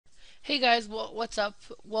Hey guys, what's up?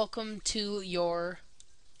 Welcome to your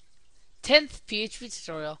 10th PHP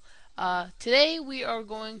tutorial. Today we are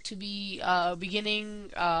going to be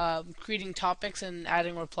beginning creating topics and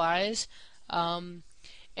adding replies. Um,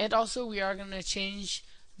 and also we are going to change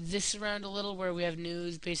this around a little where we have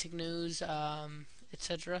news, basic news,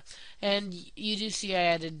 etc. And you do see I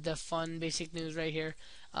added the fun basic news right here.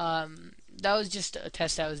 That was just a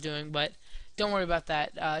test I was doing, but don't worry about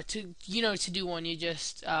that. To do one, you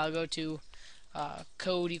just go to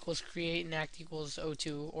code equals create and act equals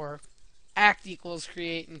O2, or act equals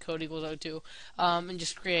create and code equals O2, and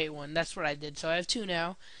just create one. That's what I did. So I have two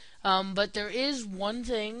now. But there is one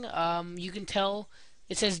thing you can tell.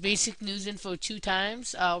 It says basic news info 2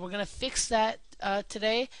 times. We're gonna fix that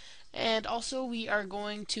today. And also, we are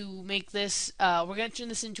going to make this. We're going to turn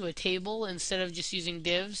this into a table instead of just using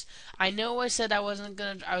divs. I know I said I was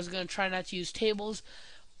gonna try not to use tables,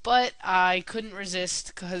 but I couldn't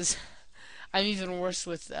resist because I'm even worse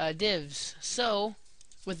with divs. So,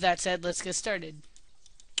 with that said, let's get started.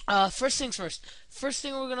 First things first. First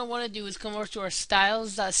thing we're gonna want to do is come over to our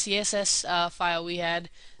styles.css file we had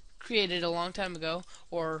created a long time ago,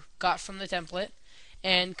 or got from the template,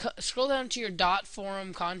 and scroll down to your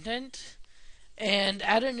 .forum content and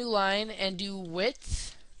add a new line and do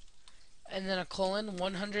width and then a colon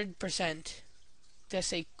 100%. Did I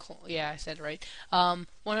say yeah, I said it right.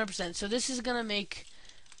 100%. So this is gonna make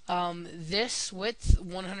this width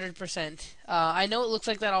 100%. I know it looks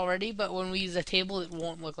like that already, but when we use a table, it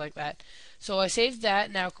won't look like that. So I saved that.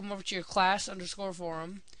 Now come over to your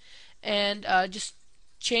class_forum and just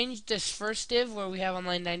change this first div where we have on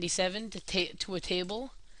line 97 to a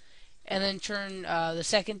table, and then turn the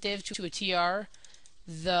second div to a tr,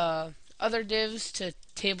 the other divs to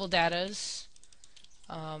table datas,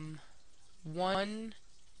 one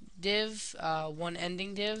div, one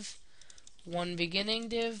ending div, one beginning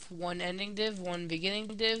div, one ending div, one beginning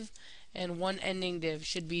div, and one ending div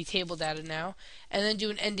should be table data now, and then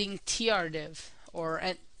do an ending tr div, or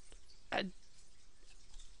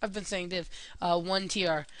I've been saying div, one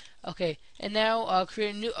tr. Okay, and now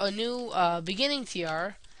create a new beginning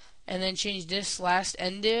tr, and then change this last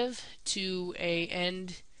end div to a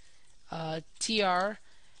end tr,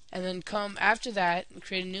 and then come after that and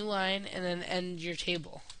create a new line and then end your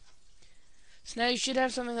table. So now you should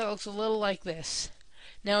have something that looks a little like this.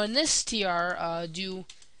 Now in this tr, do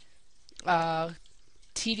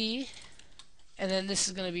td, and then this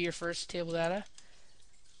is going to be your first table data.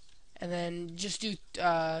 And then just do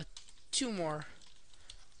 2 more.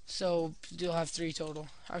 So you'll have 3 total.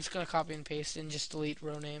 I'm just going to copy and paste and just delete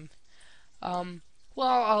row name. Well,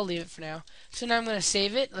 I'll leave it for now. So now I'm going to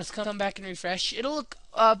save it. Let's come back and refresh. It'll look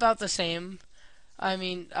about the same. I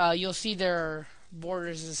mean, you'll see there are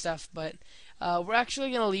borders and stuff, but we're actually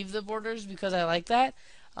going to leave the borders because I like that.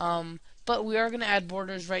 But we are going to add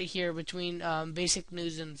borders right here between basic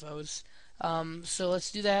news infos. So let's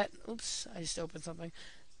do that. Oops, I just opened something.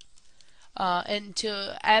 And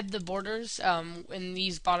to add the borders in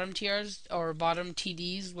these bottom TRs or bottom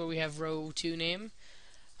TDs where we have row 2 name,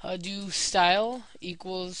 do style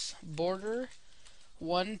equals border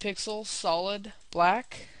 1 pixel solid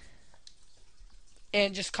black,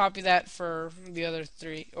 and just copy that for the other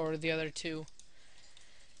 3 or the other 2.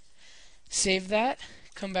 Save that,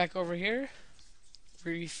 come back over here,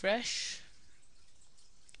 refresh,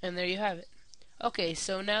 and there you have it. Okay,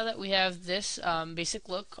 so now that we have this basic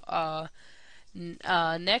look,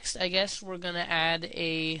 next I guess we're going to add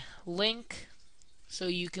a link so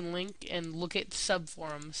you can link and look at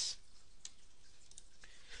subforums.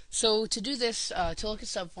 So to do this, to look at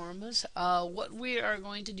subforums, what we are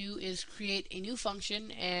going to do is create a new function,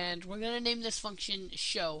 and we're going to name this function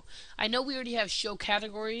show. I know we already have show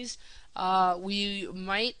categories. We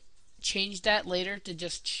might change that later to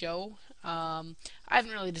just show. I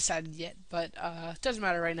haven't really decided yet, but it doesn't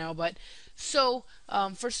matter right now. But so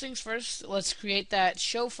first things first, let's create that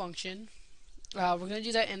show function. We're going to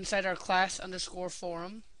do that inside our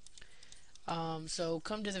class_forum. So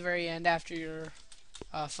come to the very end after your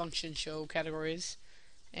function show categories,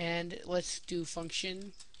 and let's do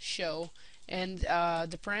function show. And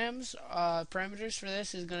the parameters for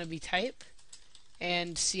this is going to be type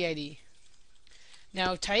and CID.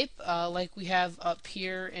 Now type, like we have up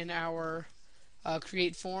here in our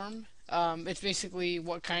create form, it's basically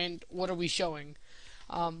what are we showing.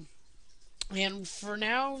 And for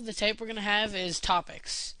now, the type we're going to have is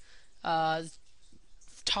topics.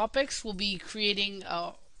 Topics will be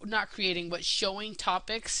but showing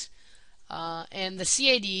topics. And the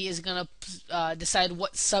CID is going to decide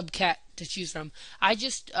what subcat to choose from.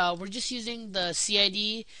 We're just using the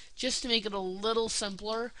CID just to make it a little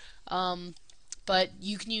simpler. but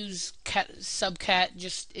you can use subcat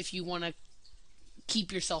just if you want to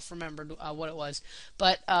keep yourself remembered what it was.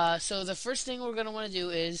 But so the first thing we're going to want to do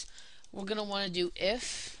is we're going to want to do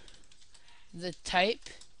if the type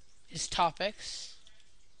is topics.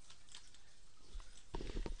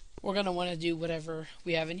 We're going to want to do whatever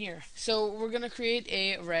we have in here. So we're going to create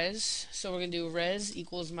a res. So we're going to do res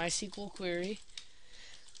equals MySQL query.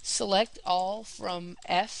 Select all from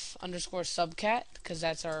f underscore subcat, because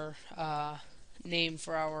that's our name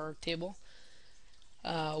for our table,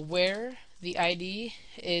 where the ID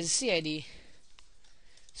is CID.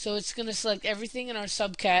 So it's going to select everything in our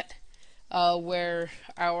subcat where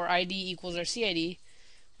our ID equals our CID,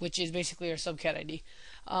 which is basically our subcat ID.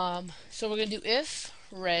 So we're going to do if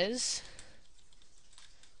res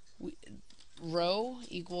row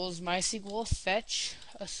equals MySQL fetch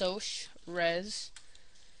assoc res,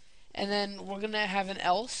 and then we're going to have an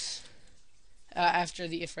else after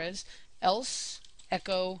the if res, else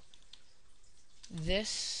echo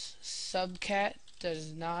this subcat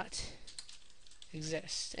does not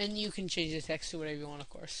exist. And you can change the text to whatever you want, of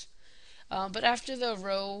course. But after the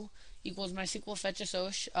row equals MySQL fetch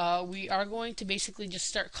assoc, we are going to basically just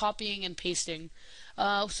start copying and pasting.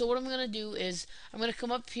 So what I'm going to do is I'm going to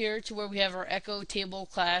come up here to where we have our echo table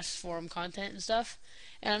class forum content and stuff,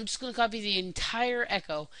 and I'm just going to copy the entire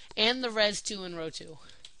echo and the res2 and row2.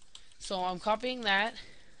 So I'm copying that,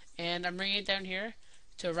 and I'm bringing it down here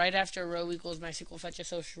to right after row equals MySQL fetch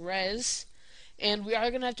assoc res, and we are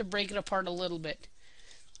going to have to break it apart a little bit.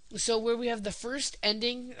 So where we have the first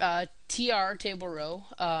ending tr table row,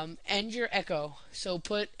 end your echo. So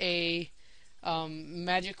put a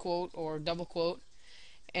magic quote or double quote,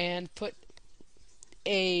 and put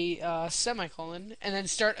a semicolon, and then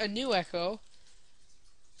start a new echo.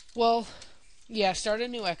 Well, yeah, start a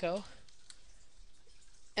new echo,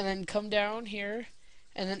 and then come down here,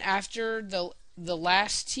 and then after the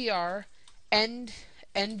last tr, end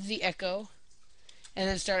the echo, and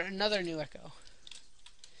then start another new echo.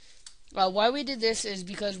 Why we did this is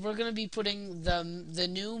because we're going to be putting the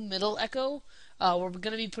new middle echo, we're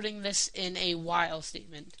going to be putting this in a while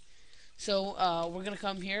statement. So we're going to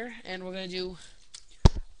come here and we're going to do,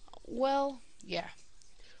 well, yeah,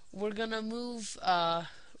 we're going to move,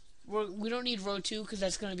 we don't need row 2 because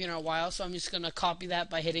that's going to be in our while, so I'm just going to copy that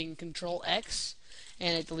by hitting Control X,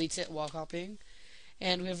 and it deletes it while copying.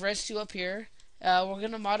 And we have res2 up here. We're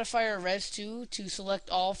going to modify our res2 to select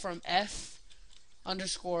all from f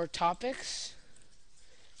underscore topics,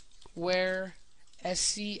 where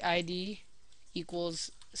scid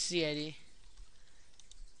equals cid.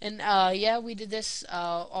 And yeah, we did this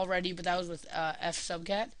already, but that was with f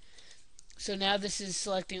subcat. So now this is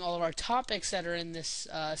selecting all of our topics that are in this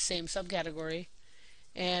same subcategory,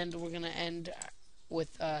 and we're going to end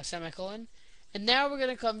with semicolon. And now we're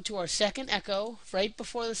going to come to our second echo, right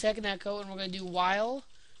before the second echo, and we're going to do while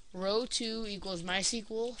row 2 equals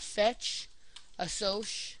MySQL fetch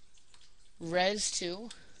assoc res2,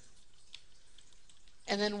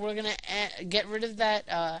 and then we're going to get rid of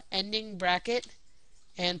that ending bracket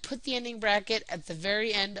and put the ending bracket at the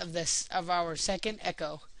very end of our second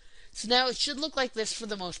echo. So now it should look like this for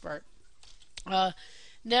the most part.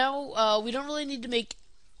 Now we don't really need to make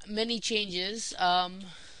many changes,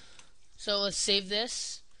 so let's save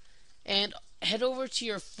this and head over to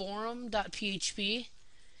your forum.php.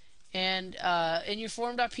 And in your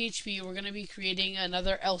forum.php, we're going to be creating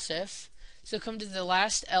another else if. So come to the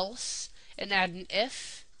last else and add an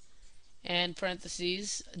if, and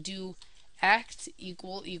parentheses, do act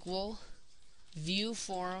equal view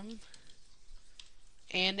forum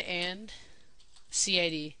and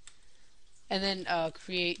CID. And then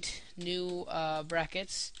create new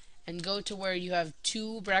brackets, and go to where you have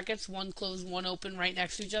two brackets, one closed, one open, right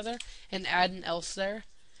next to each other, and add an else there.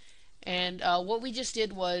 And what we just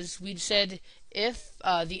did was we said if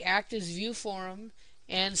the act is view forum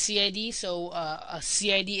and CID, so a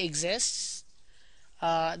CID exists,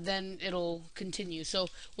 then it'll continue. So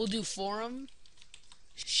we'll do forum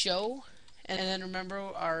show, and then remember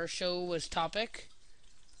our show was topic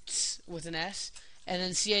with an S, and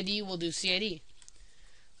then CID will do CID.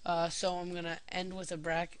 So I'm going to end with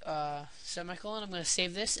a semicolon. I'm going to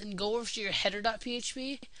save this and go over to your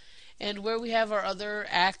header.php. And where we have our other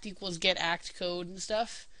act equals get act code and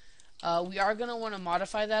stuff, we are going to want to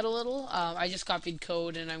modify that a little. I just copied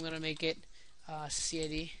code and I'm going to make it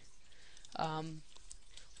CID.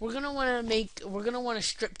 We're going to want to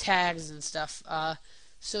strip tags and stuff.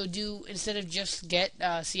 So do, instead of just get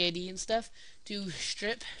CID and stuff, do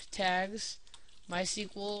strip tags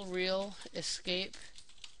MySQL real escape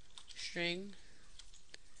string,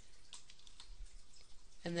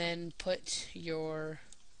 and then put your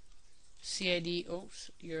CID,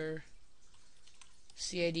 oops, your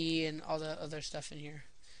CID and all the other stuff in here.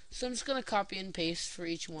 So I'm just going to copy and paste for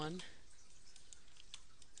each one,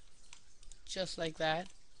 just like that.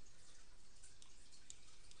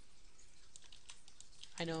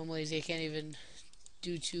 I know I'm lazy, I can't even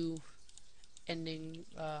do two ending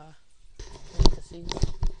parentheses.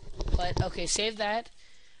 But okay, save that.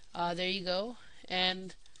 There you go.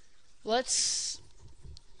 And let's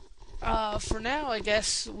for now, I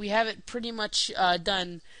guess we have it pretty much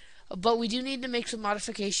done, but we do need to make some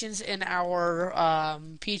modifications in our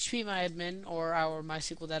PHP MyAdmin or our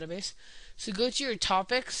MySQL database. So go to your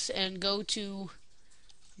topics and go to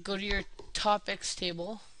your topics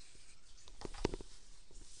table.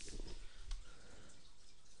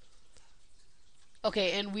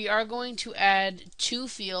 Okay, and we are going to add two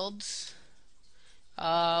fields.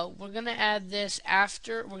 We're going to add this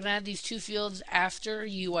after, we're going to add these two fields after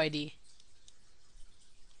UID.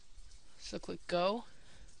 So click go.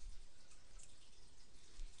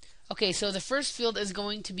 Okay, so the first field is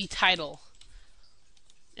going to be title.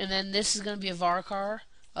 And then this is going to be a varchar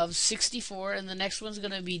of 64, and the next one's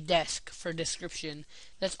going to be desk for description.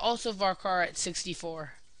 That's also varchar at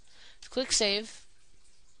 64. So click save.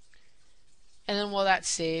 And then while that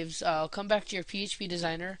saves, come back to your PHP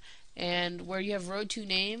designer, and where you have row 2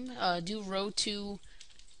 name, do row 2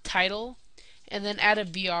 title, and then add a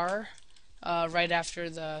BR right after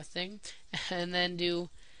the thing, and then do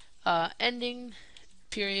ending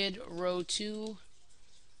period row 2,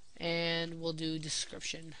 and we'll do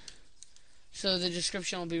description. So the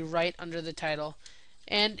description will be right under the title.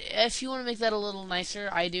 And if you want to make that a little nicer,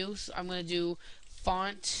 I do. So I'm going to do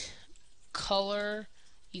font color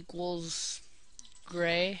equals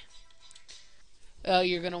gray.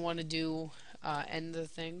 You're going to want to do end the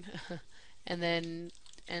thing. And then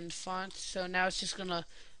end font. So now it's just going to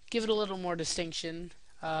give it a little more distinction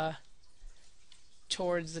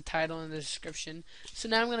towards the title and the description. So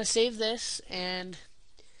now I'm going to save this, and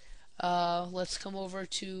let's come over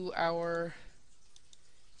to our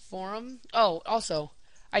forum. Oh, also,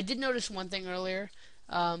 I did notice one thing earlier.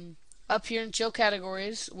 Up here in show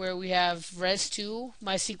categories, where we have res2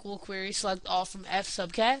 MySQL query, select all from F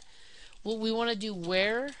subcat. What we want to do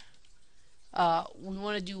where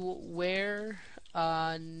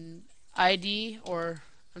ID, or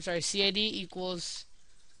I'm sorry, CID equals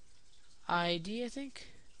ID, I think.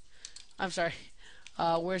 I'm sorry,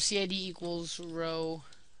 where CID equals row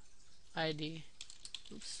ID.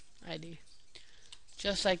 Oops, ID.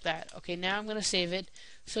 Just like that. Okay, now I'm going to save it.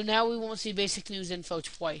 So now we won't see basic news info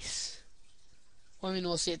twice. Well, I mean,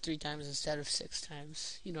 we'll see it 3 times instead of 6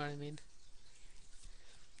 times. You know what I mean?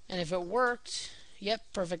 And if it worked, yep,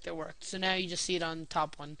 perfect, it worked. So now you just see it on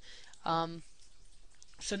top one.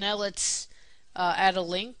 So now let's add a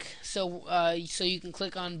link. So so you can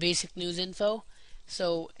click on basic news info.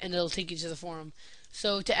 And it'll take you to the forum.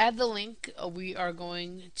 So to add the link, we are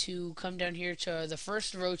going to come down here to the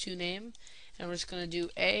first row 2 name, and we're just going to do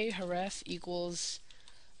a href equals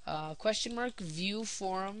question mark view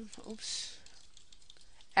forum. Oops.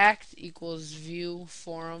 Act equals view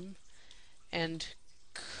forum, and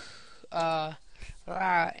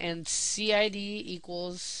CID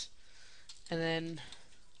equals, and then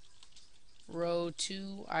row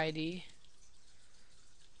 2 ID,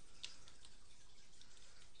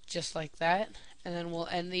 just like that. And then we'll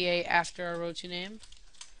end the A after our row 2 name.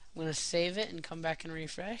 I'm going to save it and come back and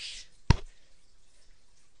refresh.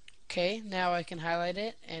 Okay, now I can highlight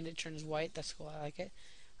it and it turns white. That's cool, I like it.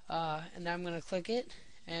 And now I'm going to click it,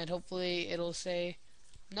 and hopefully it'll say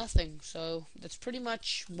nothing. So that's pretty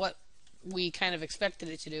much what we kind of expected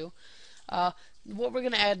it to do. What we're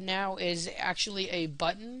going to add now is actually a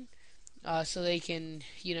button, so they can,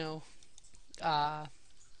 you know,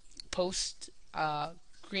 post,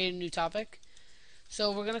 create a new topic.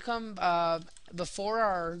 So we're going to come before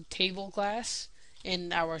our table class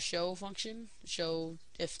in our show function, show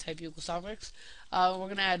if type equals topics. We're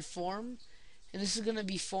going to add form, and this is going to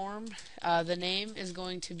be form. The name is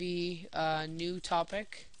going to be new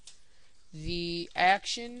topic. The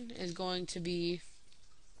action is going to be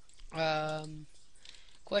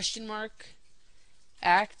question mark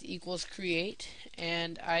act equals create,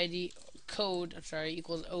 and ID code, I'm sorry,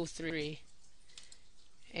 equals 03,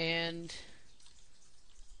 and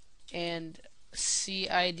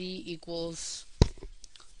CID equals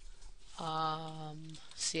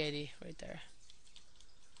CID right there.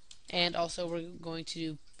 And also we're going to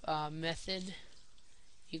do method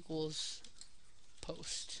equals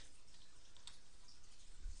post.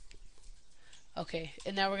 Okay,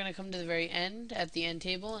 and now we're going to come to the very end at the end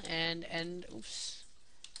table and end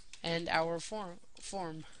our form.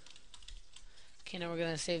 Okay, now we're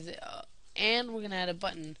going to save the and we're going to add a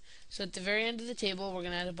button. So at the very end of the table, we're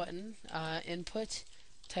going to add a button. Input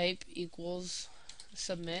type equals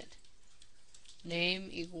submit. Name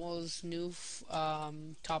equals new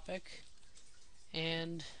topic.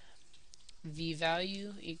 And the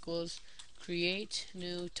value equals create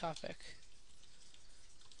new topic.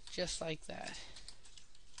 Just like that.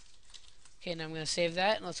 Okay, now I'm going to save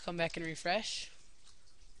that, and let's come back and refresh.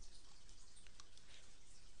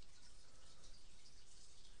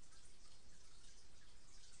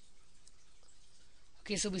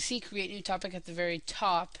 Okay, so we see create new topic at the very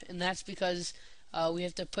top, and that's because we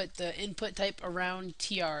have to put the input type around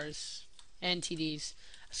TRs and TDs.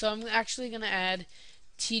 So I'm actually going to add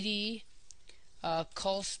TD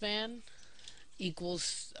call span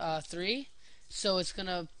equals 3. So it's going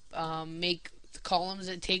to make the columns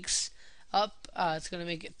it takes up, it's going to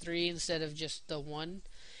make it 3 instead of just the 1.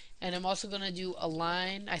 And I'm also going to do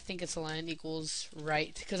align, I think it's align equals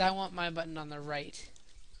right, because I want my button on the right.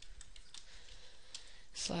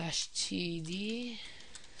 /td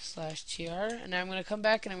 /tr, and now I'm going to come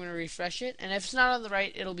back and I'm going to refresh it, and if it's not on the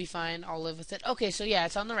right, it'll be fine. I'll live with it. Okay, so yeah,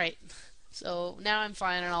 it's on the right. So now I'm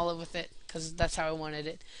fine and I'll live with it because that's how I wanted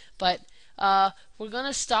it. But we're going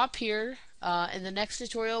to stop here. In the next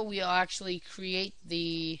tutorial, we'll actually create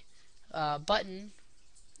the button,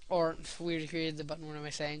 or we already created the button, what am I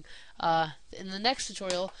saying? In the next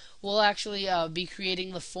tutorial, we'll actually be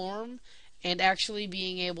creating the form and actually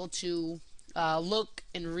being able to look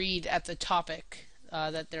and read at the topic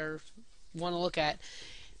that they want to look at.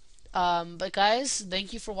 But guys,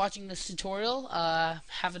 thank you for watching this tutorial.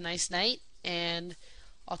 Have a nice night, and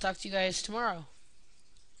I'll talk to you guys tomorrow.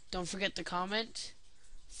 Don't forget to comment,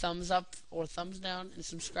 thumbs up or thumbs down, and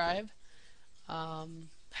subscribe.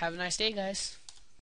 Have a nice day, guys.